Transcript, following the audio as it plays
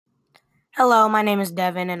Hello, my name is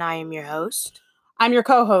Devin and I am your host. I'm your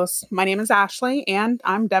co-host. My name is Ashley and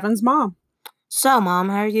I'm Devin's mom. So, Mom,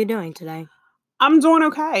 how are you doing today? I'm doing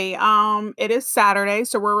okay. It is Saturday,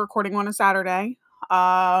 so we're recording on a Saturday.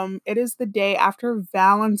 It is the day after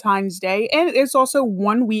Valentine's Day, and it's also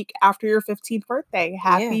 1 week after your 15th birthday.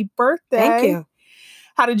 Happy birthday. Thank you.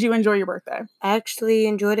 How did you enjoy your birthday? I actually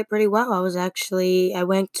enjoyed it pretty well. I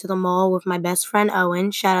went to the mall with my best friend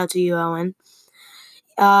Owen. Shout out to you, Owen.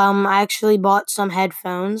 I actually bought some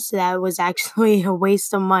headphones. That was actually a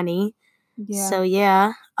waste of money. Yeah. So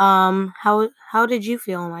yeah. How did you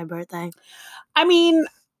feel on my birthday? I mean,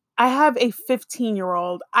 I have a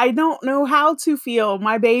 15-year-old. I don't know how to feel.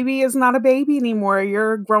 My baby is not a baby anymore.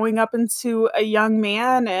 You're growing up into a young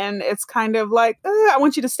man, and it's kind of like, I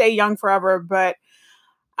want you to stay young forever, but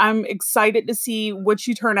I'm excited to see what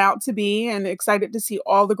you turn out to be and excited to see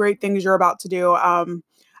all the great things you're about to do.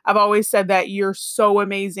 I've always said that you're so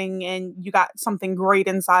amazing and you got something great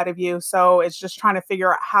inside of you. So it's just trying to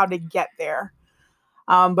figure out how to get there.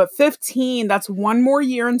 But 15, that's one more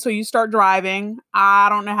year until you start driving. I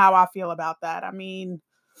don't know how I feel about that. I mean,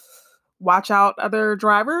 watch out other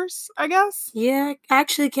drivers, I guess. Yeah, I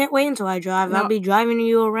actually can't wait until I drive. I'll No, be driving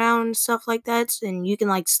you around and stuff like that, and you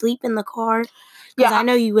can sleep in the car. Because yeah, I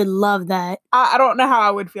know you would love that. I don't know how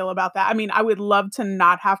I would feel about that. I mean, I would love to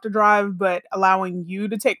not have to drive, but allowing you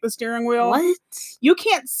to take the steering wheel. What? You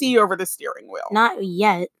can't see over the steering wheel. Not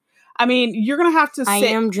yet. I mean, you're going to have to sit. I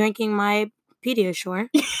am drinking my Pediasure.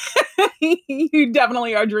 You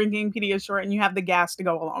definitely are drinking Pediasure and you have the gas to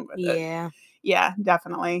go along with it. Yeah. Yeah,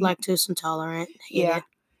 definitely. Lactose intolerant. Hate Yeah. it.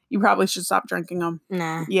 You probably should stop drinking them.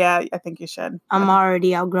 Nah. Yeah, I think you should. I'm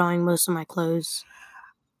already outgrowing most of my clothes.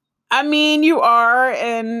 I mean, you are,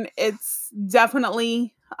 and it's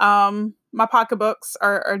definitely my pocketbooks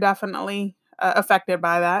are definitely affected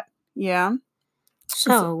by that. Yeah.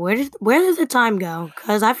 So where did the time go?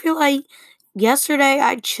 Because I feel like yesterday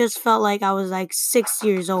I just felt like I was 6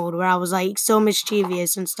 years old, where I was so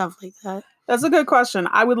mischievous and stuff like that. That's a good question.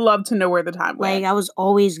 I would love to know where the time went. I was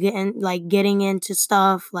always getting into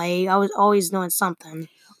stuff. I was always doing something.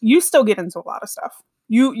 You still get into a lot of stuff.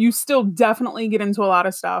 You still definitely get into a lot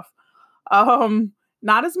of stuff.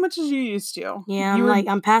 Not as much as you used to. Yeah,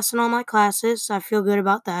 I'm passing all my classes. I feel good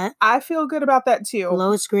about that. I feel good about that too.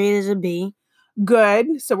 Lowest grade is a B.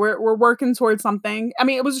 Good. So we're working towards something. I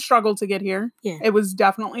mean, it was a struggle to get here. Yeah. It was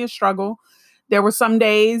definitely a struggle. There were some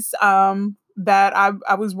days that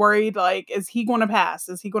I was worried, is he going to pass?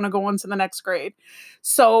 Is he going to go on to the next grade?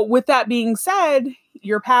 So with that being said,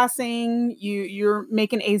 you're passing, you're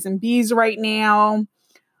making A's and B's right now.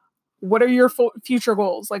 What are your future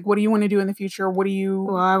goals? What do you want to do in the future?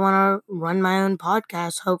 Well, I want to run my own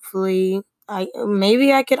podcast. Hopefully,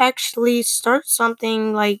 maybe I could actually start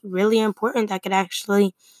something really important that could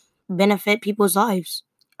actually benefit people's lives.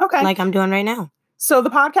 Okay. Like I'm doing right now. So the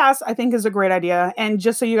podcast, I think, is a great idea. And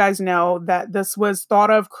just so you guys know that this was thought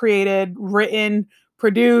of, created, written,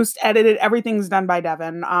 produced, edited, everything's done by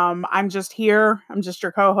Devin. I'm just here. I'm just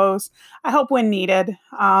your co-host. I help when needed,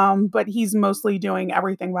 but he's mostly doing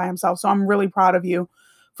everything by himself. So I'm really proud of you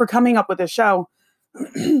for coming up with this show.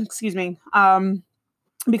 Excuse me.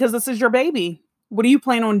 Because this is your baby. What do you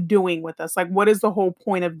plan on doing with this? What is the whole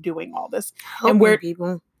point of doing all this? Helping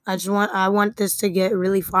people. I want this to get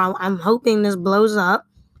really far. I'm hoping this blows up.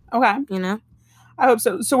 Okay. I hope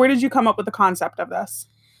so. So where did you come up with the concept of this?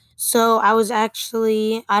 So I was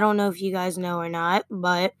actually, I don't know if you guys know or not,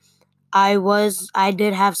 but I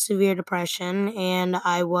did have severe depression and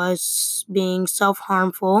I was being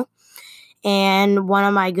self-harmful. And one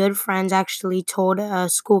of my good friends actually told a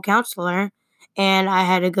school counselor, and I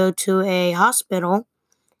had to go to a hospital.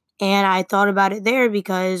 And I thought about it there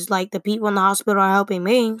because, the people in the hospital are helping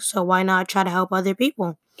me, so why not try to help other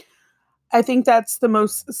people? I think that's the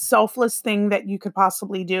most selfless thing that you could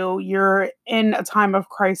possibly do. You're in a time of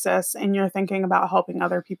crisis and you're thinking about helping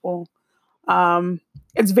other people.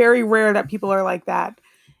 It's very rare that people are like that.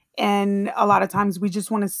 And a lot of times we just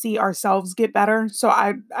want to see ourselves get better. So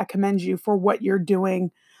I commend you for what you're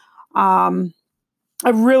doing. I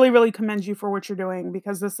really, really commend you for what you're doing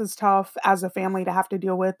because this is tough as a family to have to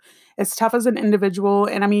deal with. It's tough as an individual.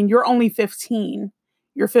 And I mean, you're only 15.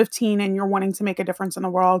 You're 15 and you're wanting to make a difference in the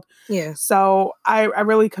world. Yeah. So I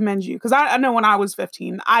really commend you because I know when I was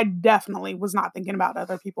 15, I definitely was not thinking about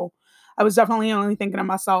other people. I was definitely only thinking of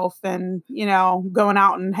myself and, going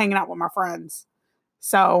out and hanging out with my friends.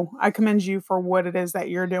 So I commend you for what it is that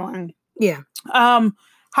you're doing. Yeah. How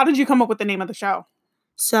did you come up with the name of the show?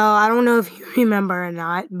 So I don't know if you remember or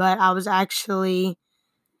not, but I was actually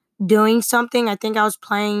doing something. I think I was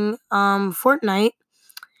playing Fortnite,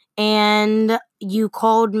 and you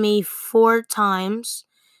called me 4 times.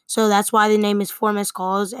 So that's why the name is 4 Missed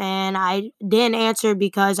Calls, and I didn't answer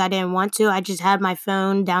because I didn't want to. I just had my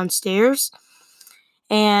phone downstairs,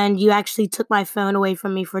 and you actually took my phone away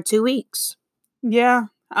from me for 2 weeks. Yeah.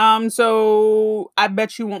 So I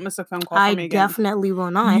bet you won't miss a phone call I from me again. definitely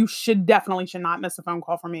will not. You should not miss a phone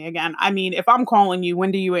call from me again. I mean, if I'm calling you,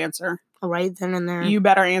 when do you answer? Right then and there. You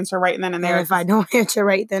better answer right then and there. And if I don't answer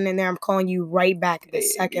right then and there, I'm calling you right back in a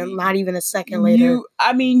second, not even a second later.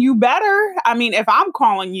 You better. I mean, if I'm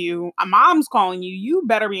calling you, mom's calling you, you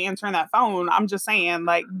better be answering that phone. I'm just saying,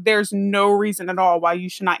 like, there's no reason at all why you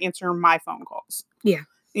should not answer my phone calls. Yeah.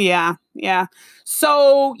 Yeah, yeah.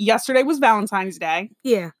 So yesterday was Valentine's Day.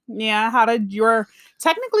 Yeah. Yeah. How did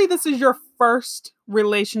technically this is your first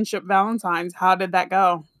relationship Valentine's. How did that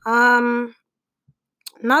go?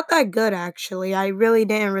 Not that good, actually. I really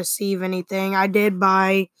didn't receive anything. I did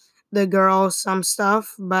buy the girl some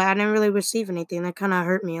stuff, but I didn't really receive anything. That kind of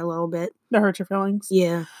hurt me a little bit. That hurt your feelings?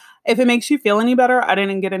 Yeah. If it makes you feel any better, I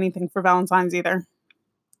didn't get anything for Valentine's either.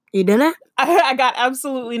 You didn't? I got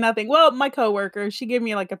absolutely nothing. Well, my coworker, she gave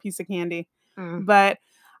me like a piece of candy. But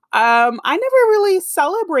I never really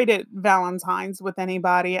celebrated Valentine's with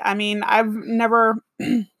anybody. I mean, I've never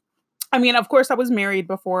I mean, of course I was married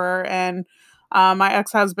before, and my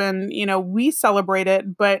ex-husband, we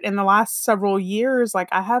celebrated, but in the last several years, like,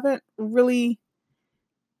 I haven't really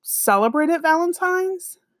celebrated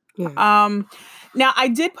Valentine's. Yeah. Now I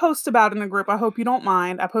did post about it in a group. I hope you don't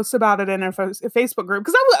mind. I posted about it in a Facebook group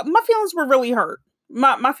because my feelings were really hurt.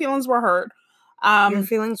 My feelings were hurt. Your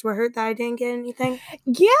feelings were hurt that I didn't get anything?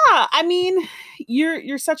 Yeah, I mean,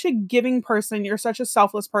 you're such a giving person. You're such a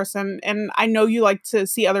selfless person, and I know you like to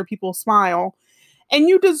see other people smile. And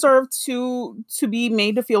you deserve to be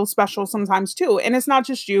made to feel special sometimes too. And it's not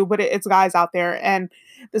just you, but it's guys out there. And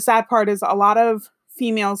the sad part is a lot of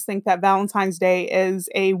females think that Valentine's Day is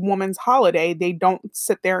a woman's holiday. They don't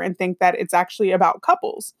sit there and think that it's actually about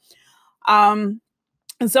couples. And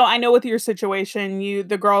so I know with your situation,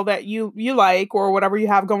 the girl that you like or whatever you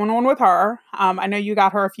have going on with her, I know you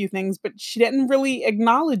got her a few things, but she didn't really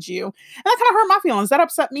acknowledge you. And that kind of hurt my feelings. That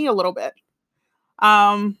upset me a little bit.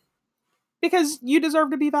 Because you deserve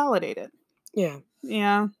to be validated. Yeah.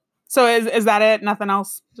 Yeah. So is that it? Nothing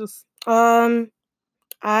else? Just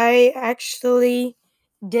I actually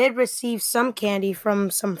did receive some candy from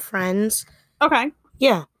some friends. Okay.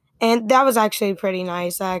 Yeah. And that was actually pretty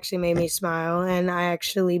nice. That actually made me smile, and I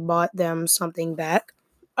actually bought them something back.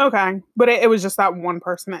 Okay. But it was just that one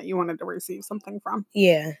person that you wanted to receive something from.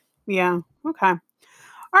 Yeah. Yeah. Okay.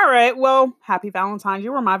 All right. Well, happy Valentine's.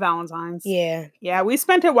 You were my Valentine's. Yeah. Yeah, we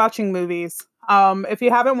spent it watching movies. If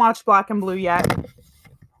you haven't watched Black and Blue yet,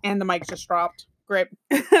 and the mic just dropped. Great.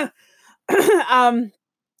 If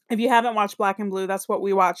you haven't watched Black and Blue, that's what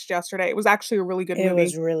we watched yesterday. It was actually a really good movie. It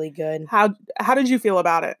was really good. How did you feel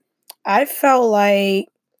about it? I felt like,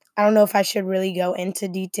 I don't know if I should really go into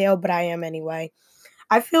detail, but I am anyway.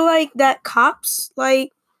 I feel like that cops, like,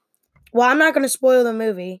 well, I'm not going to spoil the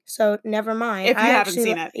movie, so never mind. If you haven't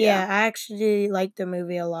seen it. Yeah, I actually liked the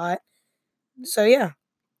movie a lot. So, yeah.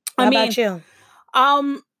 How about you?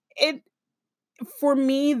 For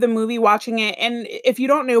me, the movie, watching it, and if you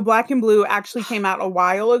don't know, Black and Blue actually came out a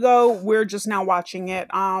while ago. We're just now watching it.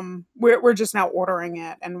 We're just now ordering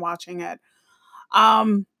it and watching it.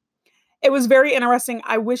 It was very interesting.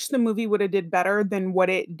 I wish the movie would have did better than what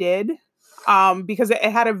it did, because it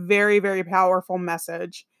had a very, very powerful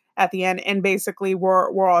message at the end. And basically,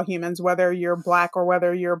 we're all humans, whether you're black or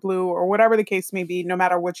whether you're blue or whatever the case may be. No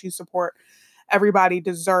matter what you support, everybody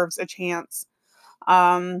deserves a chance.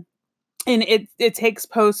 And it takes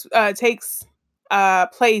place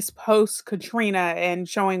post Katrina and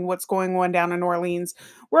showing what's going on down in New Orleans,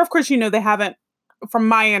 where of course they haven't, from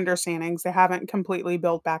my understandings, they haven't completely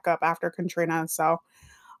built back up after Katrina. So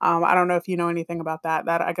I don't know if you know anything about that.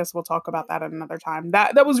 That I guess we'll talk about that at another time.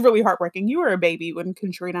 That was really heartbreaking. You were a baby when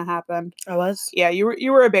Katrina happened. I was. Yeah,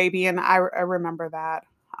 you were a baby, and I remember that.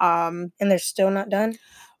 And they're still not done?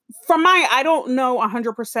 I don't know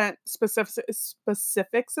 100%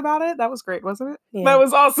 specifics about it. That was great, wasn't it? Yeah. That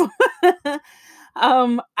was awesome.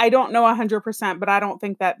 I don't know 100%, but I don't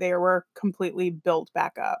think that they were completely built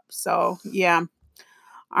back up. So, yeah.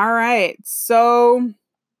 All right. So,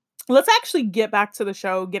 let's actually get back to the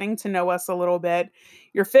show, getting to know us a little bit.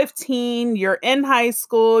 You're 15, you're in high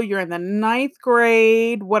school, you're in the 9th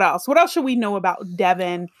grade. What else? What else should we know about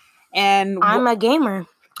Devin? And I'm a gamer.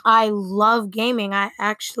 I love gaming. I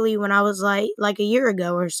actually, when I was like a year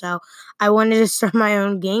ago or so, I wanted to start my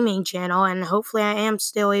own gaming channel, and hopefully I am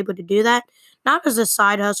still able to do that. Not as a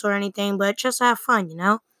side hustle or anything, but just have fun,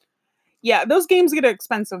 Yeah, those games get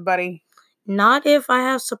expensive, buddy. Not if I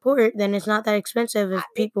have support, then it's not that expensive if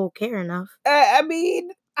people care enough. I mean,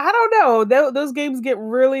 I don't know. Those games get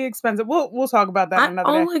really expensive. We'll talk about that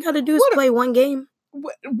another day. All I gotta do is What- play one game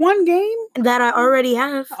One game? that I already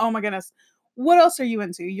have. Oh my goodness. What else are you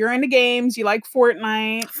into? You're into games. You like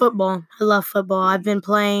Fortnite. Football. I love football. I've been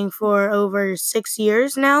playing for over 6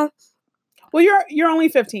 years now. Well, you're only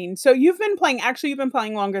 15. So you've been playing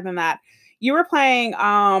longer than that. You were playing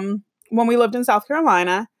when we lived in South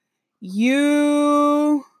Carolina.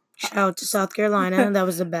 Shout out to South Carolina. That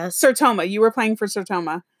was the best. Sertoma. You were playing for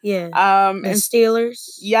Sertoma. Yeah. And The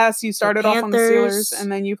Steelers. Yes, you started off on the Steelers Panthers.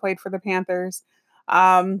 and then you played for the Panthers.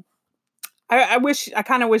 I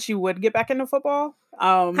kind of wish you would get back into football.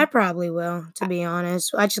 I probably will, to be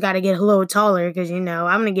honest. I just got to get a little taller because, I'm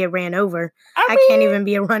going to get ran over. I can't even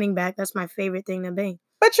be a running back. That's my favorite thing to be.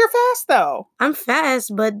 But you're fast, though. I'm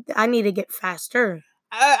fast, but I need to get faster.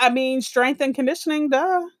 I mean, strength and conditioning,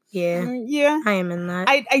 duh. Yeah. Yeah. I am in that.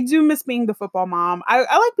 I do miss being the football mom. I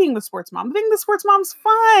like being the sports mom. Being the sports mom's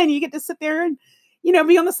fun. You get to sit there and,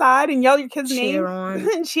 be on the side and yell your kid's name. Cheer on.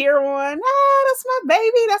 And cheer on. Ah, that's my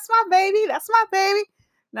baby. That's my baby. That's my baby.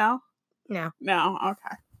 No? No.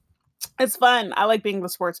 Okay. It's fun. I like being the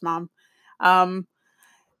sports mom. All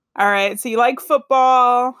right. So you like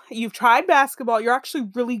football. You've tried basketball. You're actually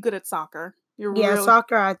really good at soccer.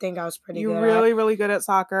 Soccer, I think I was pretty good at. You're really good at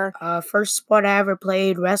soccer. First sport I ever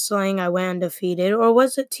played, wrestling, I went undefeated. Or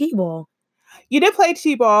was it T-ball? You did play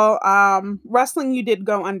T-ball. Wrestling, you did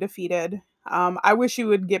go undefeated. I wish you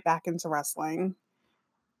would get back into wrestling.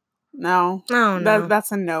 No.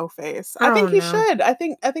 That's a no face. I think you should. I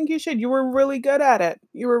think you should. You were really good at it.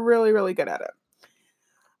 You were really, really good at it.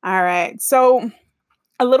 All right. So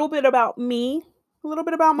a little bit about me. A little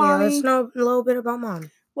bit about mommy. Yeah, let's know a little bit about mom.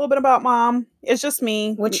 A little bit about mom. It's just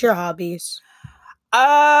me. What's your hobbies?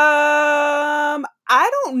 I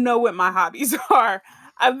don't know what my hobbies are.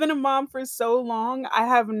 I've been a mom for so long. I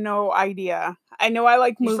have no idea. I know I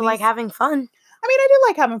like movies. You like having fun. I mean, I do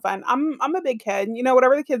like having fun. I'm a big kid.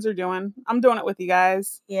 Whatever the kids are doing, I'm doing it with you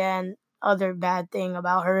guys. Yeah, and other bad thing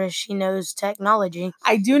about her is she knows technology.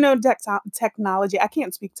 I do know technology. I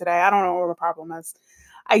can't speak today. I don't know what the problem is.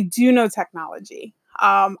 I do know technology.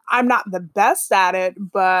 I'm not the best at it,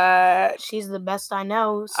 but she's the best I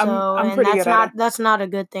know. So I'm pretty good at it. That's not a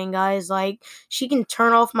good thing, guys. Like, she can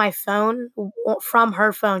turn off my phone from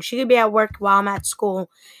her phone. She could be at work while I'm at school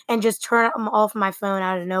and just turn off my phone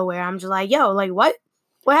out of nowhere. I'm just like, yo, like, what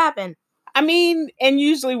happened? I mean, and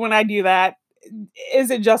usually when I do that, is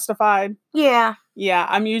it justified? Yeah. Yeah,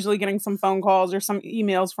 I'm usually getting some phone calls or some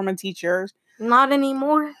emails from a teacher. Not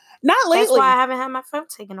anymore. Not lately. That's why I haven't had my phone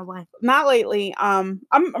taken away. Not lately. I'm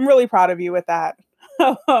really proud of you with that.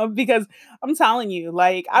 Because I'm telling you,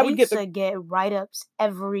 like, I would get write-ups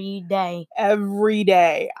every day. Every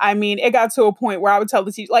day. I mean, it got to a point where I would tell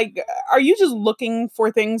the teacher, like, are you just looking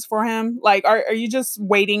for things for him? Like, are you just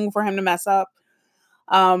waiting for him to mess up?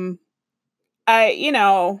 I'm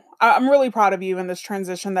really proud of you in this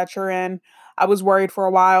transition that you're in. I was worried for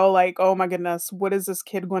a while, like, oh my goodness, what is this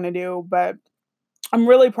kid going to do? But I'm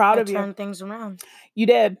really proud of you. Turn things around. You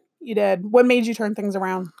did. What made you turn things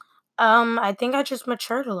around? I think I just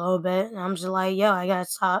matured a little bit. I'm just like, yo, I gotta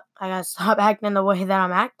stop acting the way that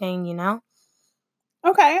I'm acting,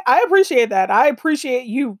 Okay, I appreciate that. I appreciate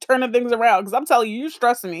you turning things around because I'm telling you, you're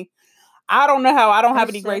stressing me. I don't know how I don't have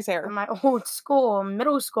any gray hair. In my old school,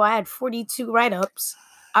 middle school, I had 42 write-ups.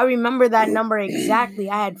 I remember that number exactly.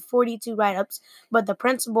 I had 42 write-ups, but the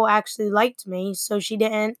principal actually liked me, so she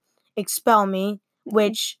didn't expel me,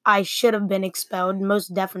 which I should have been expelled,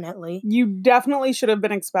 most definitely. You definitely should have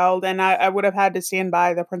been expelled, and I would have had to stand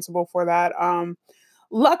by the principal for that.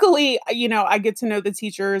 Luckily, I get to know the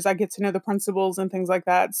teachers, I get to know the principals and things like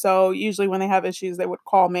that. So usually when they have issues, they would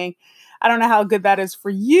call me. I don't know how good that is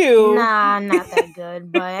for you. Nah, not that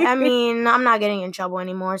good. But I mean, I'm not getting in trouble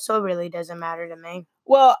anymore, so it really doesn't matter to me.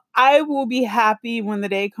 Well, I will be happy when the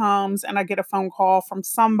day comes and I get a phone call from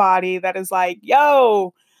somebody that is like,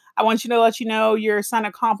 yo, I want you to let you know your son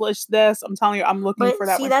accomplished this. I'm telling you, I'm looking for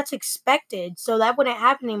that. See, that's expected. So that wouldn't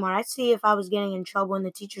happen anymore. I'd see if I was getting in trouble and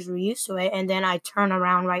the teachers were used to it, and then I turn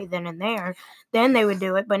around right then and there. Then they would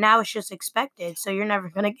do it. But now it's just expected. So you're never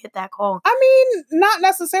going to get that call. I mean, not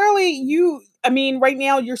necessarily. Right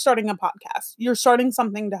now you're starting a podcast. You're starting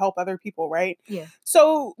something to help other people, right? Yeah.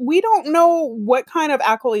 So we don't know what kind of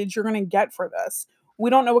accolades you're going to get for this. We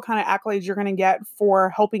don't know what kind of accolades you're going to get for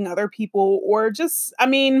helping other people or just,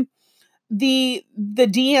 the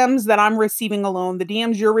DMs that I'm receiving alone, the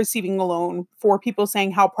DMs you're receiving alone for people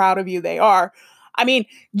saying how proud of you they are. I mean,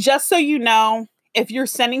 just so you know, if you're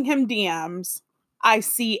sending him DMs, I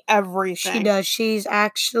see everything. She does. She's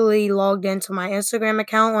actually logged into my Instagram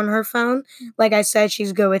account on her phone. Like I said,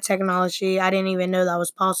 she's good with technology. I didn't even know that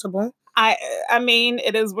was possible. I mean,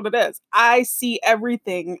 it is what it is. I see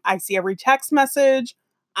everything. I see every text message.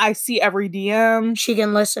 I see every DM. She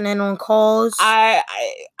can listen in on calls. I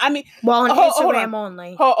mean, Well, on hold Instagram on.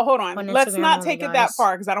 only. Hold on. On Let's Instagram not only, take it that guys.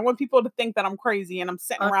 far because I don't want people to think that I'm crazy and I'm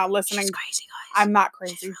sitting around listening. She's crazy, guys. I'm not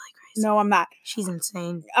crazy. She's really crazy. No, I'm not. She's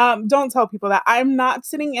insane. Don't tell people that. I'm not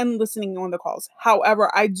sitting and listening on the calls. However,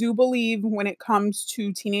 I do believe when it comes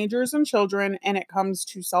to teenagers and children and it comes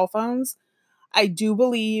to cell phones, I do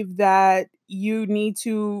believe that you need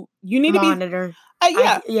to Monitor.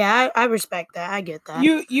 yeah. I respect that. I get that.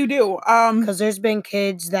 You do. Because there's been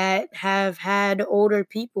kids that have had older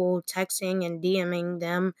people texting and DMing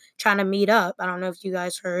them trying to meet up. I don't know if you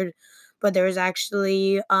guys heard, but there was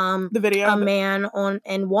actually the video a man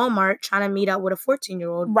in Walmart trying to meet up with a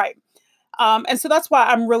 14-year-old. Right. And so that's why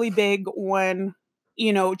I'm really big on,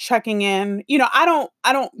 checking in. I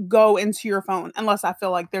don't go into your phone unless I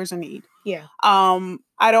feel like there's a need. Yeah.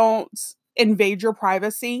 I don't invade your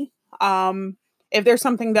privacy. If there's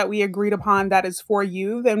something that we agreed upon that is for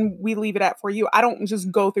you, then we leave it at for you. I don't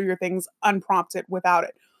just go through your things unprompted without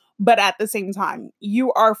it. But at the same time,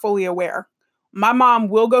 you are fully aware. My mom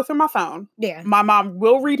will go through my phone. Yeah. My mom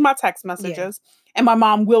will read my text messages and my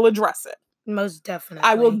mom will address it. Most definitely.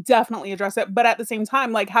 I will definitely address it. But at the same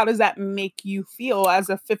time, like, how does that make you feel as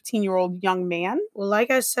a 15-year-old young man? Well,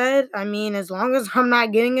 like I said, I mean, as long as I'm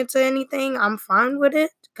not getting into anything, I'm fine with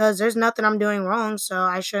it because there's nothing I'm doing wrong. So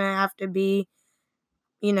I shouldn't have to be,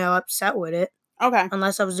 upset with it. Okay.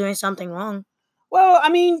 Unless I was doing something wrong. Well, I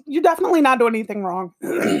mean, you're definitely not doing anything wrong.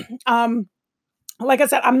 Like I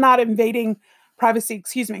said, I'm not invading privacy.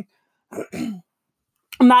 Excuse me.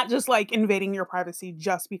 I'm not just like invading your privacy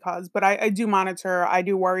just because, but I do monitor. I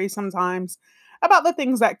do worry sometimes about the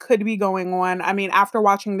things that could be going on. I mean, after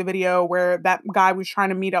watching the video where that guy was trying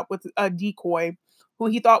to meet up with a decoy who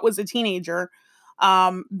he thought was a teenager,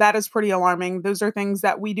 that is pretty alarming. Those are things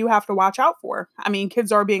that we do have to watch out for. I mean,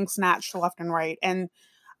 kids are being snatched left and right. And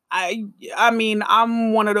I mean,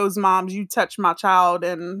 I'm one of those moms, you touch my child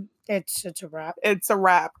and it's a wrap. It's a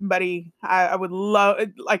wrap, buddy. I would love,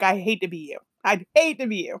 like, I hate to be you. I'd hate to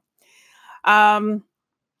be you.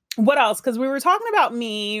 What else? Because we were talking about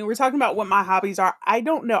me. We're talking about what my hobbies are. I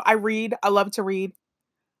don't know. I read. I love to read.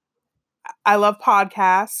 I love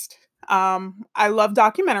podcast. I love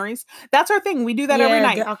documentaries. That's our thing. We do that every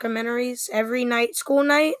night. Documentaries every night. School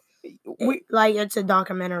night. It's a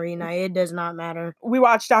documentary night. It does not matter. We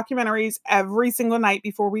watch documentaries every single night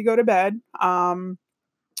before we go to bed.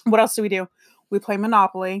 What else do we do? We play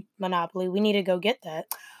Monopoly. Monopoly. We need to go get that.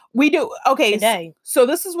 We do. Okay. Today. So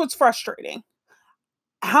this is what's frustrating.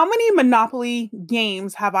 How many Monopoly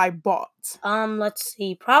games have I bought? Let's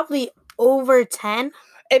see. Probably over 10.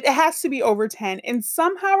 It has to be over 10. And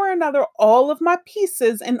somehow or another, all of my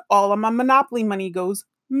pieces and all of my Monopoly money goes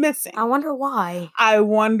missing. I wonder why. I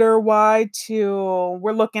wonder why too.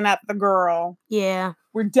 We're looking at the girl. Yeah.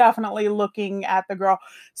 We're definitely looking at the girl.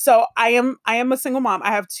 So I am a single mom.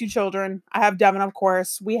 I have 2 children. I have Devin, of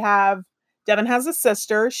course. Devin has a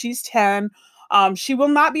sister. She's 10. She will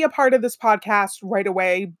not be a part of this podcast right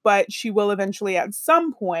away, but she will eventually at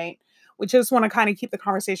some point. We just want to kind of keep the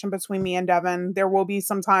conversation between me and Devin. There will be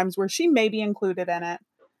some times where she may be included in it.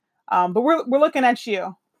 But we're looking at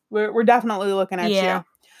you. We're definitely looking at you.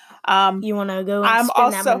 You want to go and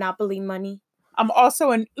spend that Monopoly money? I'm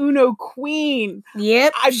also an Uno queen.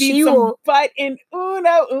 Yep. I beat some butt in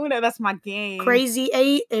Uno. Uno, that's my game. Crazy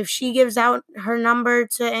 8. If she gives out her number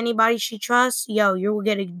to anybody she trusts, you will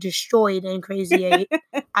get destroyed in Crazy 8.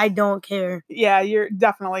 I don't care. Yeah, you're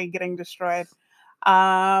definitely getting destroyed.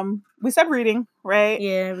 We said reading, right?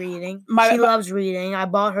 Yeah, reading. She loves reading. I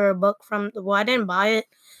bought her a book I didn't buy it,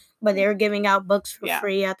 but they were giving out books for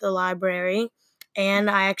free at the library. And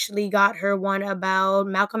I actually got her one about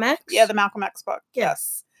Malcolm X. Yeah, the Malcolm X book.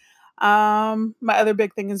 Yes. My other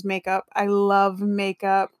big thing is makeup. I love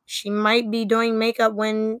makeup. She might be doing makeup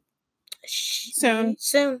soon.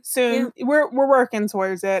 Yeah. We're working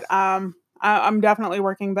towards it. I'm definitely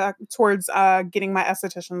working back towards getting my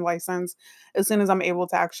esthetician license. As soon as I'm able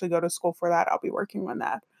to actually go to school for that, I'll be working on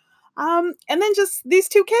that. And then just these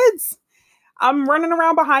 2 kids. I'm running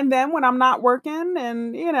around behind them when I'm not working,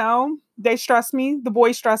 and they stress me. The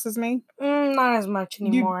boy stresses me. Not as much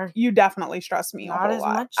anymore. You definitely stress me not a whole as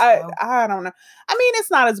lot. Much. I don't know. I mean,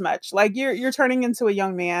 it's not as much. Like you're turning into a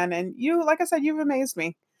young man, and you, like I said, you've amazed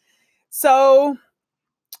me. So,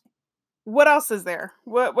 what else is there?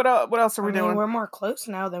 What else are we doing? We're more close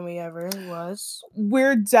now than we ever was.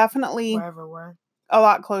 We're definitely wherever we're. a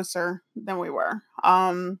lot closer than we were.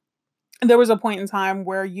 There was a point in time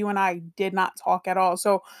where you and I did not talk at all.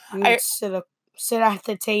 So We would I sit at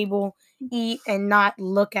the table, eat, and not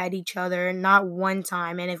look at each other, not one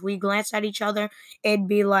time. And if we glanced at each other, it'd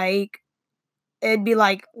be like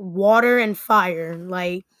water and fire.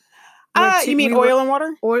 Like you mean we were oil and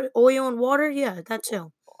water? oil and water. Yeah, that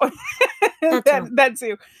too. That that too. that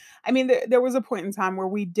too. I mean, there was a point in time where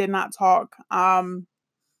we did not talk. I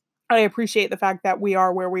appreciate the fact that we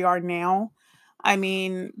are where we are now. I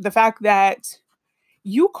mean, the fact that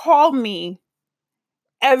you call me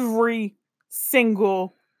every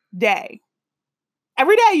single day.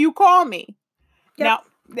 Every day you call me. Yep. Now,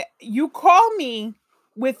 you call me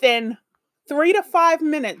within 3 to 5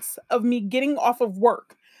 minutes of me getting off of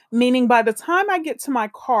work. Meaning by the time I get to my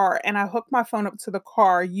car and I hook my phone up to the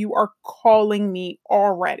car, you are calling me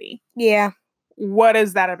already. Yeah. What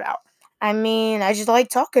is that about? I mean, I just like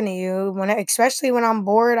talking to you. Especially when I'm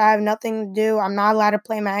bored, I have nothing to do. I'm not allowed to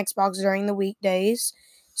play my Xbox during the weekdays,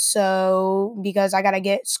 so because I gotta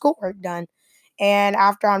get schoolwork done. And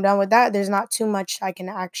after I'm done with that, there's not too much I can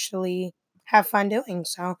actually have fun doing.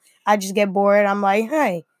 So I just get bored. I'm like,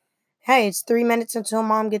 hey, it's 3 minutes until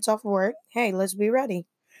mom gets off work. Hey, let's be ready.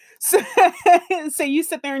 So, so you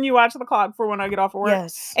sit there and you watch the clock for when I get off of work,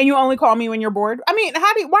 Yes. and you only call me when you're bored. I mean,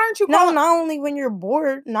 why aren't you No, calling? not only when you're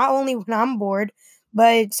bored, not only when I'm bored,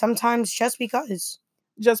 but sometimes just because.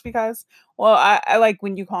 Just because? Well, I like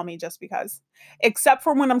when you call me just because, except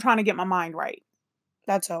for when I'm trying to get my mind right.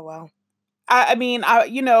 That's oh well. I mean, I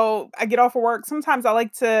get off of work. Sometimes I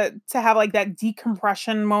like to have like that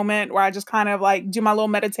decompression moment where I just kind of like do my little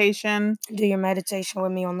meditation. Do your meditation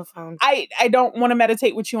with me on the phone. I don't want to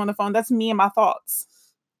meditate with you on the phone. That's me and my thoughts.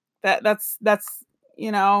 That's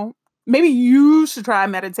maybe you should try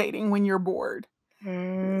meditating when you're bored.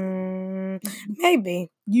 Maybe.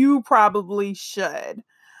 You probably should.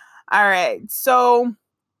 All right. So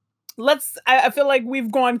I feel like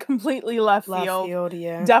we've gone completely left field. Left field,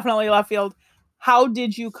 yeah. Definitely left field. How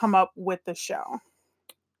did you come up with the show?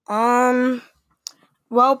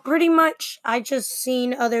 Well, pretty much I just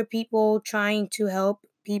seen other people trying to help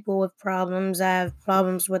people with problems that have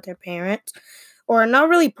problems with their parents. Or not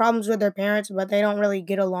really problems with their parents, but they don't really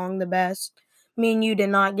get along the best. Me and you did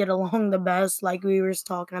not get along the best, like we were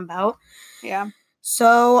talking about. Yeah.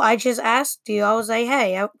 So I just asked you, I was like,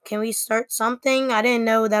 hey, can we start something? I didn't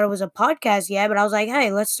know that it was a podcast yet, but I was like,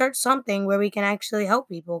 hey, let's start something where we can actually help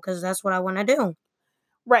people because that's what I want to do.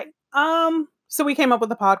 Right. So we came up with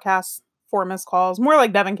the podcast for missed calls. More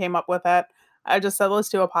like Devin came up with it. I just said, let's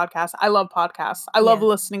do a podcast. I love podcasts. I love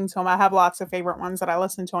listening to them. I have lots of favorite ones that I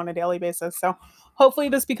listen to on a daily basis. So hopefully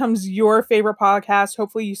this becomes your favorite podcast.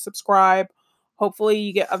 Hopefully you subscribe. Hopefully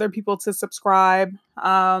you get other people to subscribe.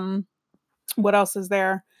 What else is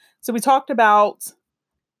there? So we talked about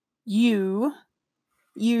you.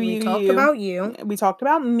 We talked about you. We talked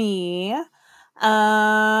about me.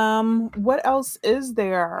 What else is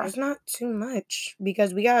there? There's not too much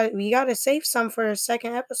because we got to save some for a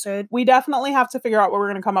second episode. We definitely have to figure out what we're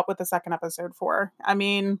going to come up with a second episode for. I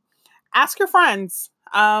mean, ask your friends.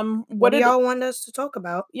 What do y'all want us to talk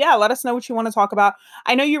about? Yeah, let us know what you want to talk about.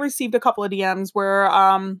 I know you received a couple of DMs where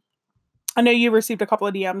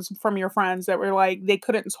from your friends that were like they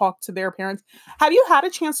couldn't talk to their parents. Have you had a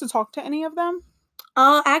chance to talk to any of them?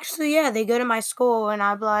 Actually, yeah, they go to my school, and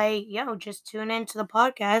I'm like, just tune into the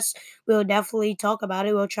podcast. We'll definitely talk about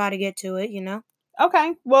it. We'll try to get to it,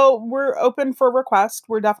 Okay. Well, we're open for requests.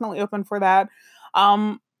 We're definitely open for that.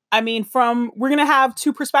 I mean, we're going to have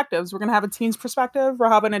two perspectives. We're going to have a teen's perspective. We'll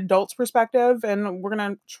have an adult's perspective, and we're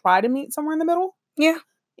going to try to meet somewhere in the middle. Yeah.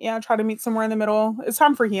 Yeah, try to meet somewhere in the middle. It's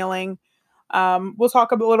time for healing. We'll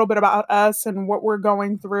talk a little bit about us and what we're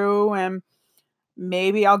going through, and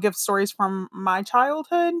maybe I'll give stories from my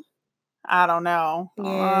childhood. I don't know. Yeah,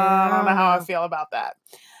 I don't know how I feel about that.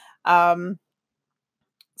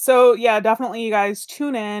 So yeah, definitely you guys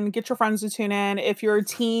tune in, get your friends to tune in. If you're a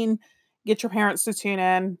teen, get your parents to tune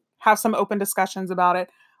in, have some open discussions about it.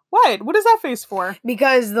 What is that face for?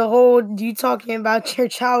 Because you talking about your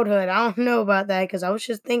childhood, I don't know about that because I was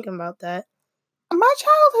just thinking about that. My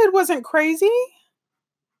childhood wasn't crazy.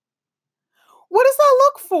 What does that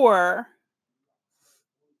look for?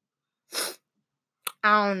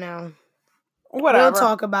 I don't know. Whatever. We'll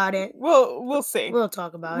talk about it. We'll see. We'll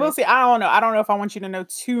talk about it. We'll see. I don't know. I don't know if I want you to know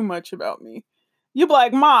too much about me. You be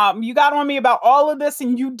like, Mom, you got on me about all of this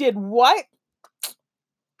and you did what?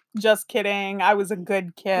 Just kidding. I was a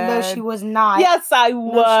good kid. No, she was not. Yes, I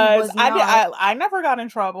was. No, she was not. I never got in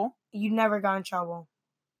trouble. You never got in trouble.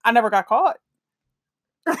 I never got caught.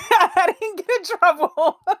 I didn't get in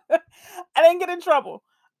trouble. I didn't get in trouble.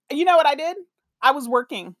 You know what I did? I was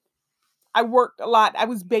working. I worked a lot. I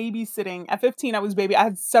was babysitting. At 15, I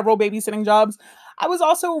had several babysitting jobs. I was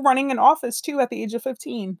also running an office too at the age of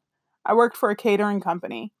 15. I worked for a catering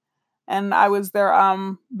company and I was their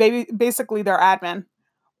basically their admin.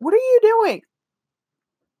 What are you doing?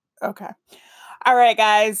 Okay. All right,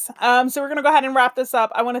 guys. So we're gonna go ahead and wrap this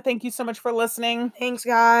up. I want to thank you so much for listening. Thanks,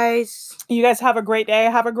 guys. You guys have a great day.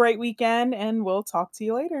 Have a great weekend, and we'll talk to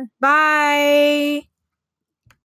you later. Bye.